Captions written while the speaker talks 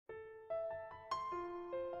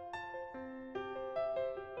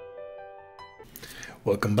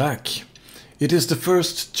Welcome back. It is the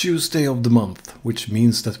first Tuesday of the month, which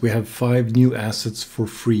means that we have 5 new assets for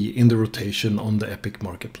free in the rotation on the Epic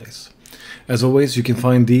Marketplace. As always, you can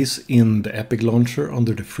find these in the Epic Launcher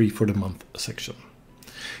under the Free for the Month section.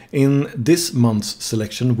 In this month's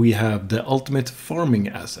selection, we have the Ultimate Farming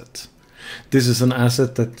asset. This is an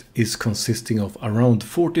asset that is consisting of around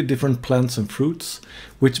 40 different plants and fruits,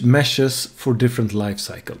 which meshes for different life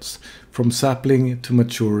cycles, from sapling to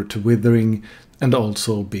mature to withering, and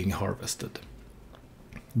also being harvested.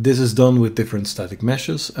 This is done with different static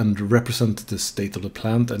meshes and represent the state of the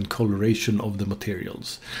plant and coloration of the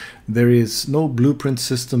materials. There is no blueprint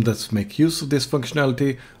system that makes use of this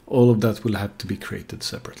functionality. All of that will have to be created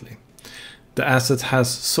separately. The asset has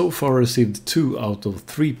so far received 2 out of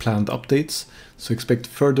 3 planned updates, so expect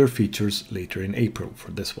further features later in April for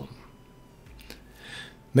this one.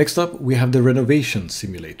 Next up, we have the Renovation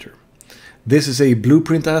Simulator. This is a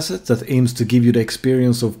blueprint asset that aims to give you the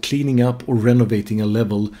experience of cleaning up or renovating a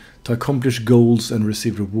level to accomplish goals and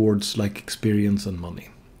receive rewards like experience and money.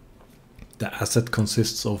 The asset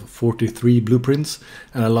consists of 43 blueprints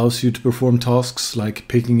and allows you to perform tasks like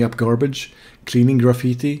picking up garbage, cleaning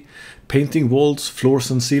graffiti, painting walls, floors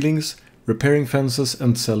and ceilings, repairing fences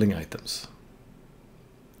and selling items.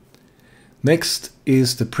 Next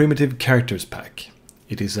is the Primitive Characters pack.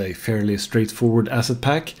 It is a fairly straightforward asset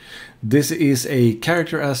pack. This is a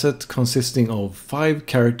character asset consisting of 5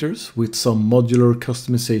 characters with some modular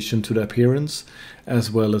customization to the appearance,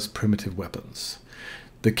 as well as primitive weapons.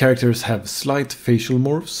 The characters have slight facial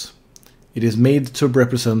morphs. It is made to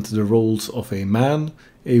represent the roles of a man,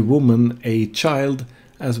 a woman, a child,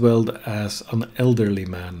 as well as an elderly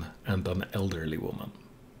man and an elderly woman.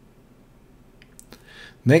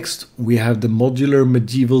 Next, we have the Modular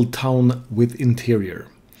Medieval Town with Interior.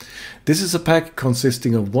 This is a pack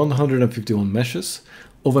consisting of 151 meshes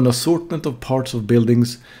of an assortment of parts of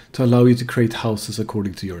buildings to allow you to create houses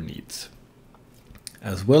according to your needs.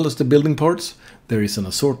 As well as the building parts, there is an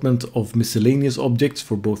assortment of miscellaneous objects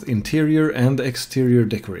for both interior and exterior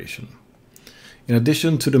decoration. In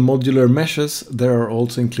addition to the modular meshes, there are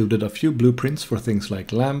also included a few blueprints for things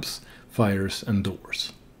like lamps, fires and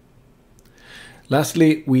doors.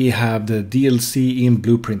 Lastly, we have the DLC in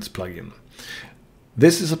Blueprints plugin.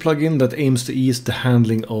 This is a plugin that aims to ease the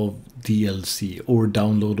handling of DLC or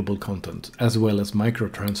downloadable content, as well as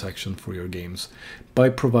microtransactions for your games, by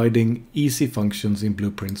providing easy functions in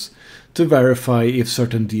Blueprints to verify if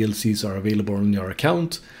certain DLCs are available on your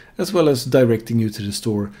account, as well as directing you to the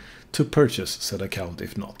store to purchase said account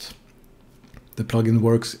if not. The plugin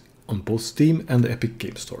works on both Steam and the Epic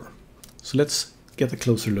Game Store. So let's get a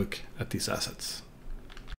closer look at these assets.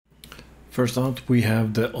 First out, we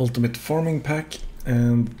have the Ultimate Farming pack,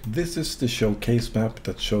 and this is the showcase map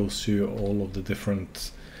that shows you all of the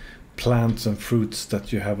different plants and fruits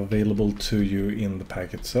that you have available to you in the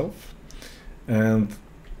pack itself. And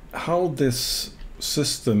how this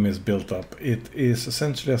system is built up, it is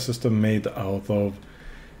essentially a system made out of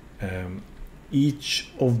each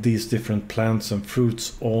of these different plants and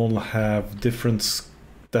fruits all have different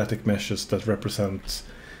static meshes that represent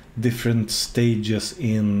different stages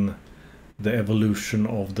in the evolution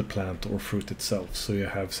of the plant or fruit itself. So you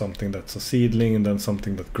have something that's a seedling and then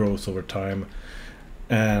something that grows over time.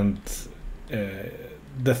 And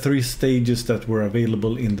the 3 stages that were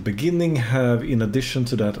available in the beginning have, in addition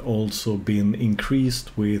to that, also been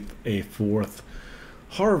increased with a 4th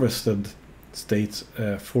harvested state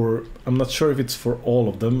for, I'm not sure if it's for all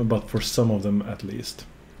of them, but for some of them at least.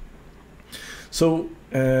 So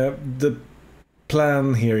the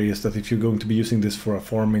plan here is that if you're going to be using this for a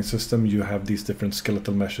farming system, you have these different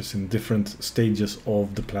skeletal meshes in different stages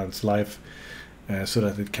of the plant's life, so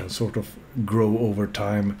that it can sort of grow over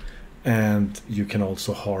time, and you can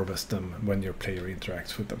also harvest them when your player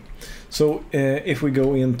interacts with them. So if we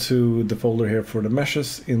go into the folder here for the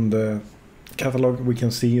meshes in the catalog, we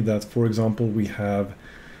can see that, for example, we have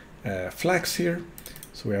flax here.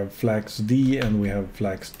 So we have flax D and we have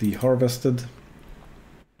flax D harvested.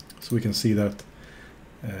 So we can see that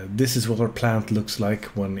this is what our plant looks like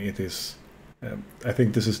when it is, I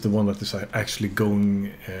think this is the one that is actually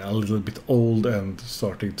going a little bit old and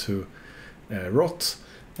starting to rot.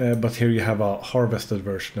 But here you have a harvested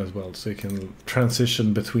version as well, so you can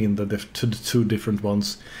transition between the 2 different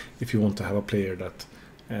ones if you want to have a player that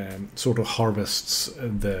sort of harvests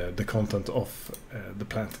the content of the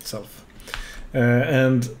plant itself.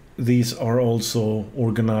 And these are also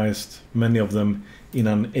organized, many of them, in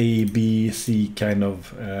an A, B, C kind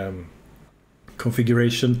of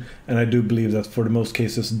configuration, and I do believe that for the most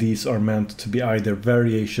cases these are meant to be either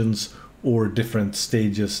variations or different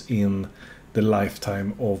stages in the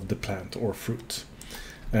lifetime of the plant or fruit.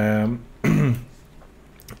 In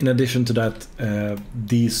addition to that,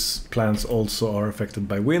 these plants also are affected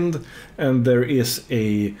by wind, and there is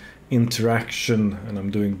a interaction, and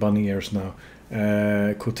I'm doing bunny ears now,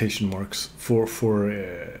 quotation marks, for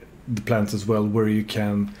the plants as well, where you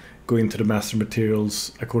can go into the master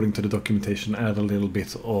materials according to the documentation, add a little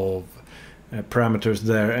bit of parameters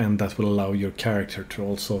there, and that will allow your character to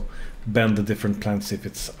also bend the different plants if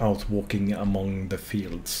it's out walking among the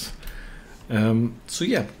fields. So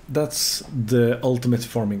yeah, that's the ultimate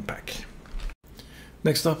farming pack.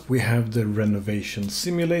 Next up we have the Renovation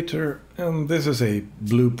Simulator, and this is a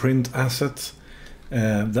blueprint asset.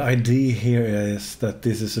 The idea here is that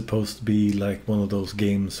this is supposed to be like one of those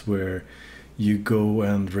games where you go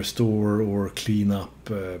and restore or clean up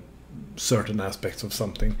certain aspects of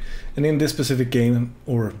something. And in this specific game,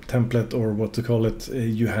 or template, or what to call it,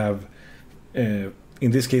 you have in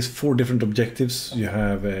this case 4 different objectives. You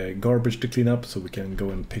have garbage to clean up, so we can go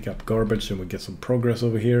and pick up garbage and we get some progress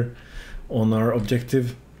over here on our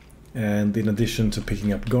objective. And in addition to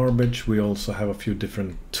picking up garbage, we also have a few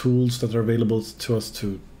different tools that are available to us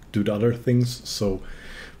to do the other things. So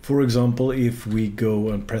for example, if we go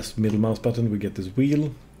and press middle mouse button, we get this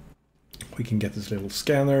wheel. We can get this little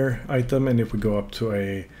scanner item, and if we go up to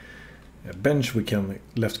a bench, we can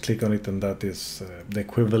left click on it, and that is the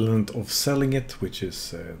equivalent of selling it, which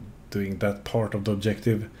is doing that part of the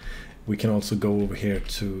objective. We can also go over here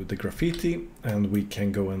to the graffiti, and we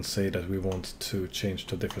can go and say that we want to change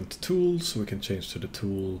to different tools. We can change to the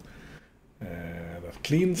tool that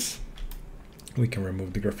cleans. We can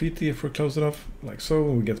remove the graffiti if we're close enough, like so.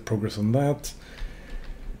 We get progress on that.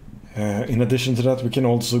 In addition to that, we can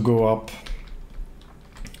also go up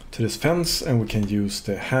to this fence, and we can use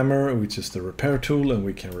the hammer, which is the repair tool, and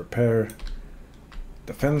we can repair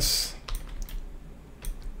the fence.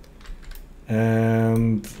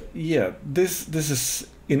 And yeah, this is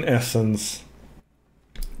in essence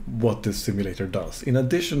what this simulator does. In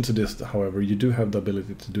addition to this, however, you do have the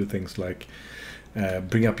ability to do things like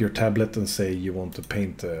bring up your tablet and say you want to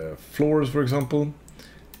paint floors, for example.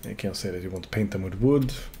 You can say that you want to paint them with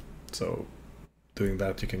wood. So doing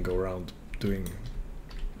that, you can go around doing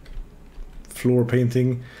floor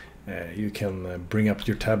painting. You can bring up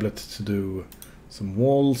your tablet to do some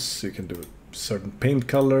walls. You can do certain paint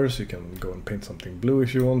colors. You can go and paint something blue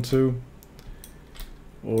if you want to,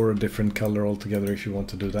 or a different color altogether if you want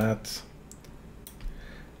to do that.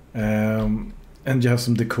 And you have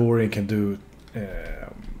some decor. You can do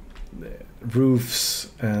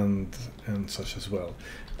roofs and such as well.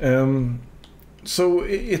 So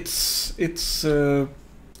it's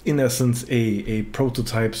in essence a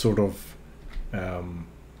prototype sort of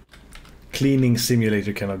cleaning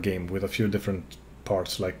simulator kind of game with a few different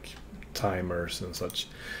parts like timers and such.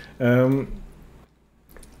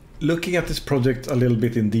 Looking at this project a little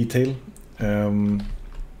bit in detail,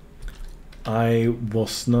 I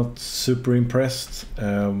was not super impressed.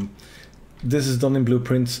 This is done in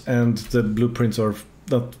blueprints, and the blueprints are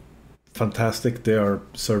not fantastic. They are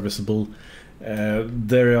serviceable.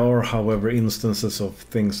 There are, however, instances of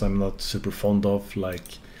things I'm not super fond of,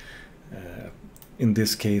 like in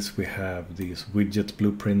this case we have these widget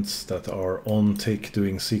blueprints that are on tick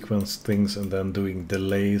doing sequence things and then doing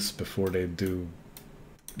delays before they do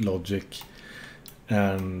logic,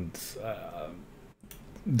 and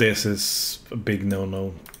this is a big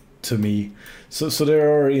no-no to me. So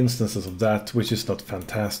there are instances of that which is not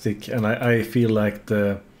fantastic, and I feel like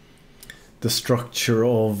the structure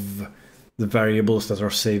of the variables that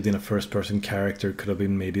are saved in a first-person character could have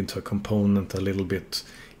been made into a component a little bit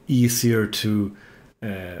easier to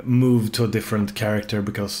move to a different character,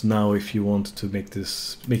 because now if you want to make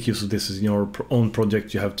use of this in your own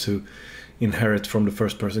project, you have to inherit from the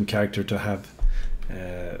first-person character to have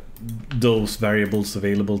those variables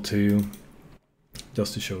available to you.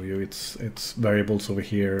 Just to show you, it's variables over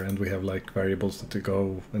here, and we have like variables that to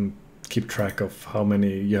go and keep track of how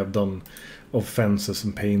many you have done of fences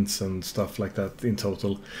and paints and stuff like that in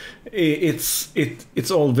total.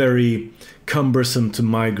 It's all very cumbersome to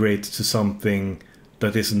migrate to something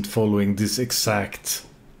that isn't following this exact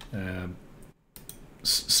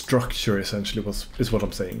structure, essentially, is what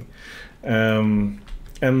I'm saying.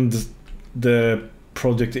 And the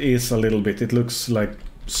project is a little bit, it looks like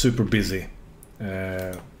super busy.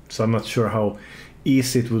 So I'm not sure how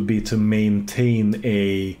easy it would be to maintain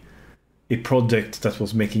a project that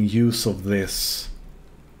was making use of this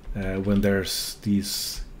when there's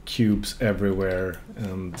these cubes everywhere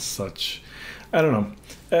and such. I don't know.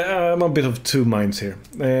 I'm a bit of two minds here.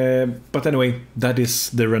 But anyway, that is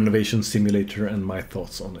the Renovation Simulator and my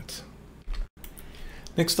thoughts on it.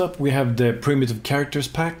 Next up we have the primitive characters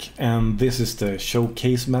pack, and this is the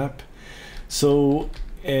showcase map. So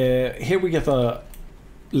here we get a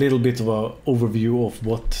little bit of an overview of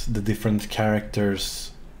what the different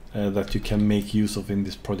characters that you can make use of in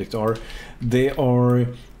this project are. They are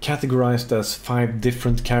categorized as 5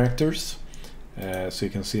 different characters, so you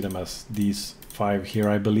can see them as these 5 here,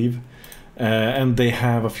 I believe. And they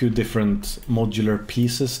have a few different modular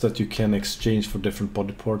pieces that you can exchange for different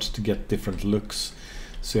body parts to get different looks.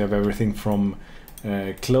 So you have everything from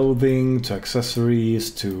clothing to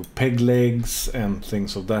accessories to peg legs and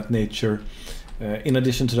things of that nature. In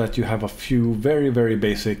addition to that, you have a few very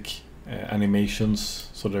basic animations.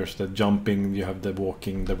 So there's the jumping, you have the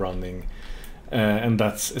walking, the running, and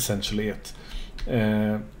that's essentially it.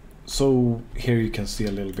 So here you can see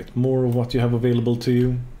a little bit more of what you have available to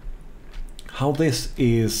you. How this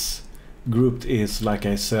is grouped is, like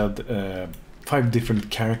I said, 5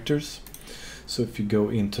 different characters. So if you go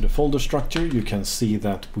into the folder structure, you can see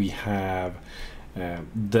that we have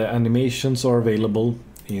the animations are available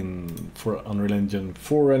for Unreal Engine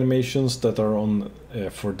 4 animations that are on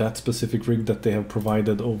for that specific rig that they have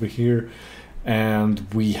provided over here, and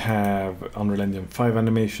we have Unreal Engine 5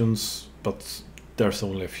 animations, but there's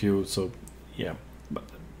only a few, so yeah, but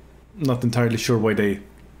not entirely sure why they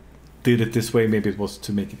did it this way. Maybe it was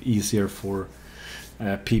to make it easier for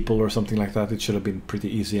people or something like that. It should have been pretty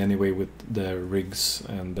easy anyway with the rigs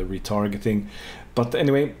and the retargeting, but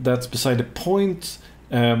anyway, that's beside the point.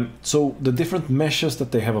 So the different meshes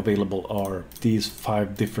that they have available are these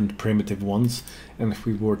 5 different primitive ones, and if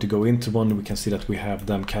we were to go into one, we can see that we have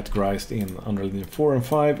them categorized in Unreal Engine 4 and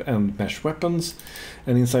 5 and mesh weapons,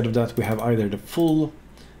 and inside of that we have either the full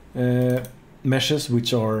meshes,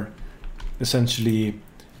 which are essentially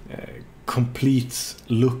complete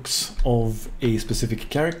looks of a specific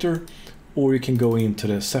character, or you can go into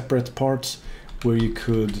the separate parts where you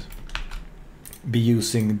could be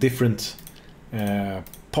using different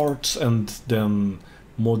parts and then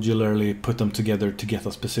modularly put them together to get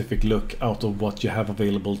a specific look out of what you have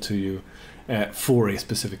available to you for a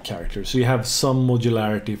specific character. So you have some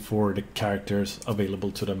modularity for the characters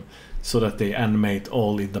available to them so that they animate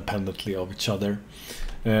all independently of each other.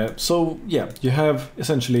 So yeah, you have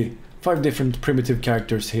essentially 5 different primitive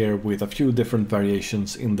characters here with a few different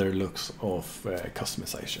variations in their looks of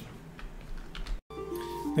customization.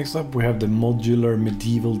 Next up we have the modular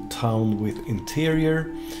medieval town with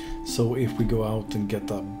interior. So if we go out and get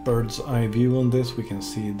a bird's eye view on this, we can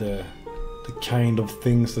see the kind of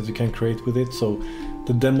things that you can create with it. So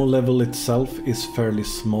the demo level itself is fairly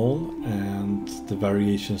small, and the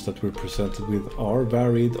variations that we're presented with are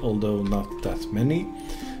varied, although not that many.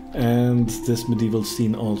 And this medieval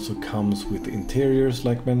scene also comes with interiors,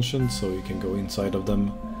 like mentioned, so you can go inside of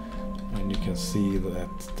them, and you can see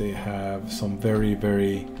that they have some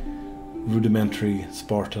very rudimentary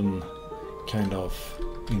Spartan kind of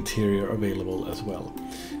interior available as well.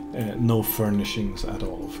 No furnishings at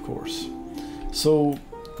all, of course. So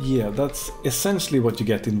yeah, that's essentially what you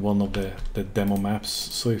get in one of the demo maps.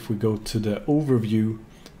 So if we go to the overview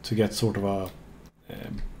to get sort of a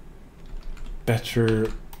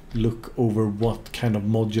better look over what kind of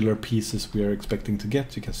modular pieces we are expecting to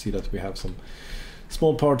get, you can see that we have some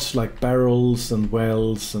small parts like barrels and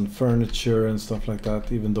wells and furniture and stuff like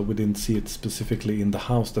that, even though we didn't see it specifically in the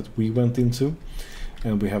house that we went into.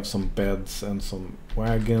 And we have some beds and some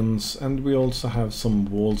wagons, and we also have some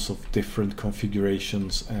walls of different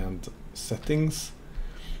configurations and settings,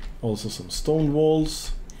 also some stone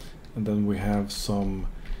walls, and then we have some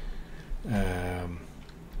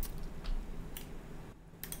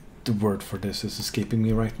the word for this is escaping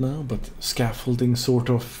me right now, but scaffolding sort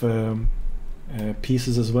of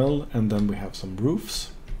pieces as well, and then we have some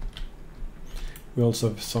roofs. We also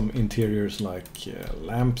have some interiors like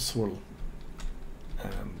lamps or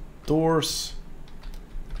doors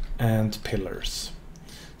and pillars.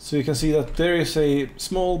 So you can see that there is a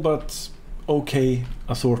small but okay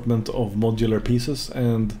assortment of modular pieces,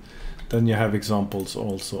 and then you have examples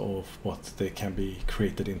also of what they can be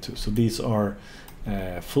created into. So these are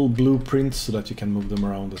full blueprints so that you can move them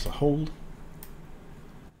around as a whole.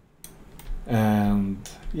 And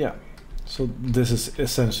yeah, so this is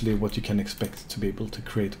essentially what you can expect to be able to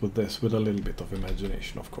create with this, with a little bit of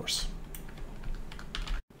imagination, of course.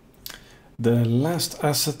 The last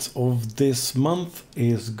asset of this month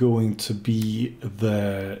is going to be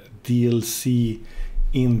the DLC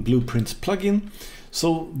in Blueprints plugin.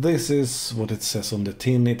 So this is what it says on the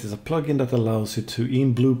tin. It is a plugin that allows you to,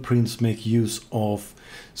 in Blueprints, make use of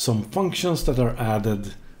some functions that are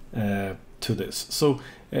added to this. So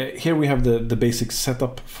here we have the basic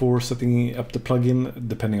setup for setting up the plugin,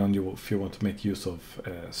 depending on if you want to make use of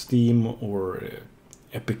Steam or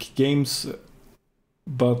Epic Games.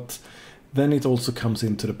 But then it also comes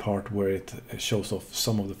into the part where it shows off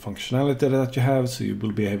some of the functionality that you have. So you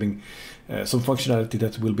will be having some functionality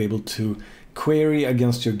that will be able to query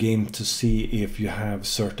against your game to see if you have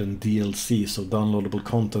certain DLC, so downloadable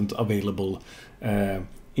content available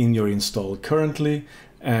in your install currently,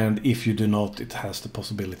 and if you do not, it has the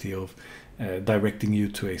possibility of directing you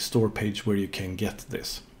to a store page where you can get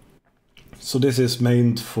this. So this is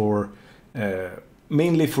meant for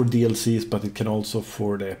mainly for DLCs, but it can also,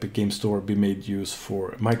 for the Epic Game Store, be made use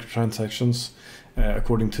for microtransactions.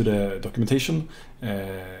 According to the documentation,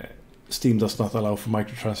 Steam does not allow for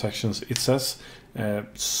microtransactions, it says.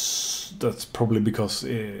 That's probably because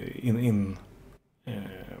in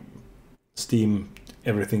Steam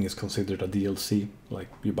everything is considered a DLC. Like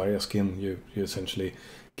you buy a skin, you essentially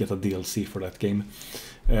get a DLC for that game.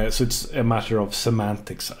 So it's a matter of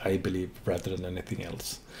semantics, I believe, rather than anything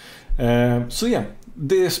else. So yeah,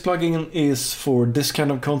 this plugin is for this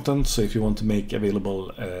kind of content. So if you want to make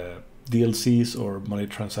available DLCs or money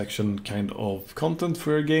transaction kind of content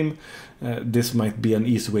for your game, this might be an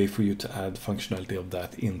easy way for you to add functionality of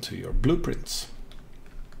that into your blueprints.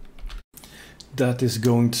 That is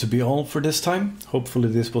going to be all for this time. Hopefully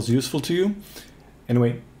this was useful to you.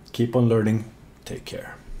 Anyway, keep on learning. Take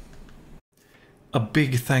care. A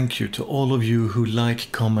big thank you to all of you who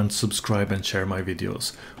like, comment, subscribe and share my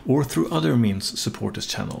videos, or through other means support this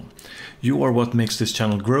channel. You are what makes this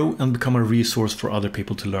channel grow and become a resource for other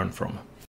people to learn from.